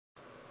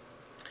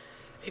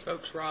Hey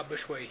folks, Rob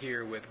Bushway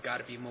here with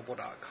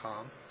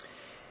GottaBeMobile.com.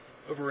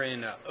 Over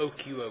in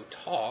OQO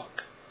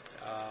Talk,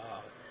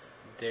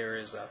 there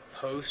is a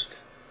post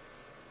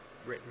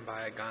written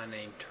by a guy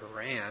named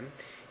Terran,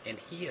 and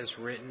he has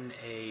written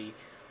a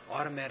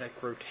automatic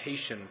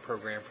rotation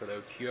program for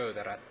the OQO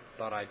that I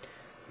thought I'd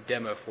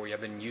demo for you.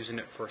 I've been using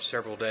it for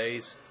several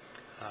days,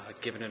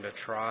 giving it a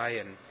try,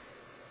 and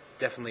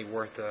definitely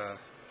worth a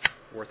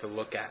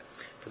look at.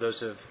 For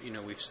those of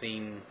we've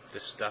seen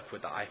this stuff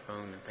with the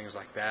iPhone and things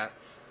like that.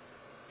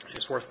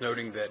 It's worth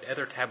noting that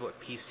other tablet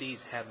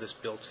PCs have this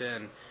built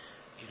in,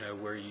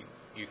 where you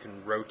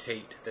can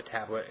rotate the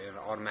tablet and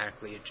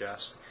automatically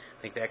adjust.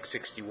 I think the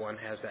X61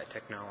 has that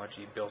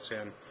technology built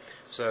in.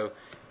 So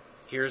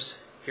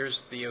here's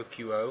the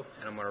OQO,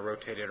 and I'm going to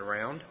rotate it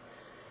around,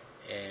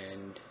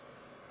 and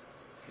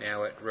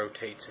now it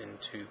rotates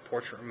into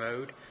portrait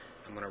mode.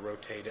 I'm going to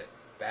rotate it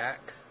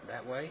back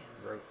that way.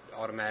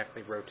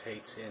 Automatically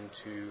rotates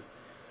into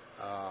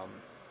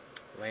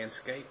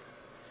landscape,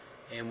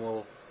 and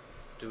we'll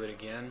do it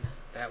again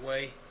that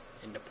way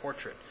into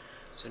portrait.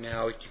 So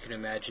now you can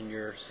imagine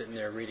you're sitting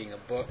there reading a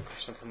book or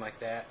something like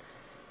that,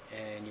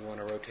 and you want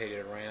to rotate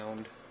it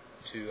around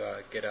to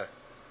get a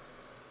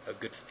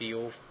good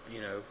feel.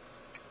 It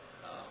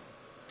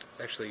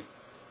actually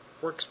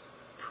works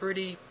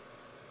pretty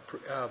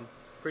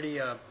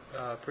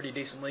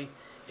decently.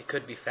 It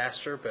could be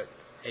faster, but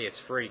hey, it's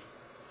free,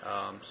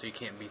 so you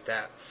can't beat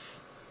that.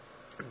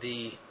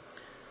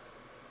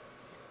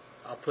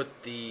 I'll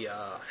put the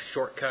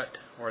shortcut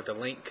or the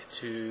link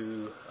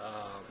to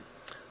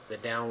the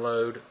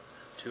download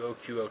to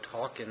OQO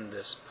Talk in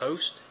this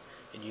post,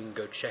 and you can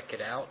go check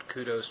it out.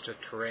 Kudos to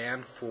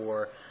Terran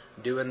for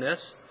doing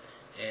this,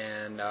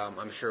 and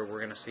I'm sure we're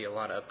going to see a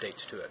lot of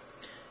updates to it.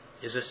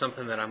 Is this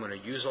something that I'm going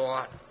to use a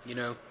lot?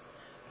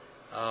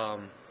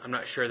 I'm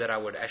not sure that I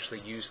would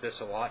actually use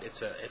this a lot.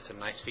 It's a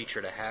nice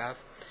feature to have,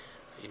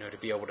 to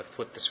be able to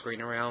flip the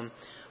screen around.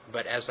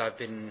 But as I've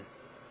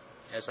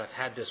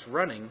had this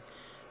running,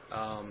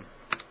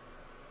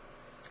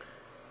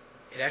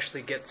 it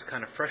actually gets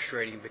kind of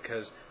frustrating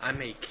because I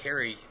may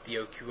carry the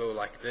OQO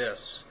like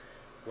this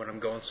when I'm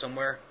going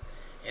somewhere,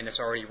 and it's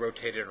already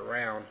rotated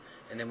around,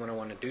 and then when I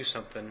want to do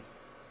something,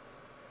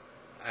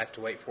 I have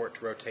to wait for it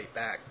to rotate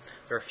back.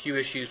 There are a few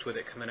issues with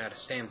it coming out of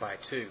standby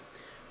too.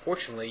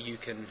 Fortunately, you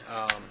can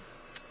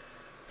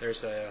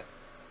there's an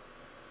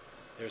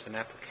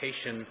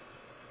application.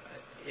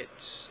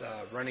 It's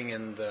running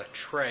in the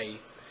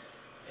tray,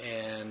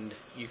 and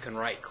you can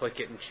right-click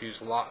it and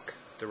choose lock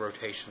the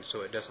rotation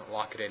so it doesn't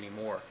lock it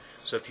anymore.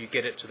 So if you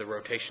get it to the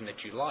rotation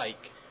that you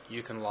like,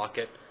 you can lock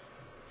it,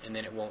 and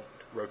then it won't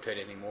rotate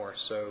anymore.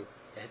 So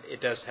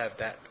it does have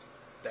that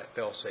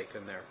fail-safe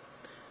in there.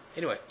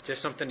 Anyway,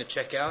 just something to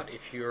check out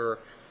if you're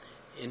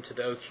into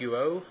the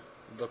OQO,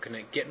 looking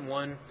at getting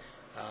one.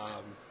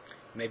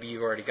 Maybe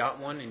you've already got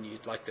one and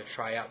you'd like to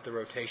try out the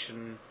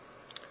rotation.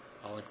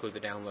 I'll include the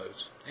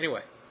downloads.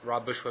 Anyway,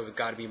 Rob Bushway with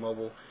Gotta Be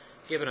Mobile,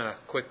 giving a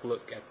quick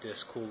look at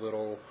this cool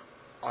little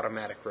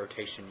automatic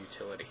rotation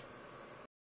utility.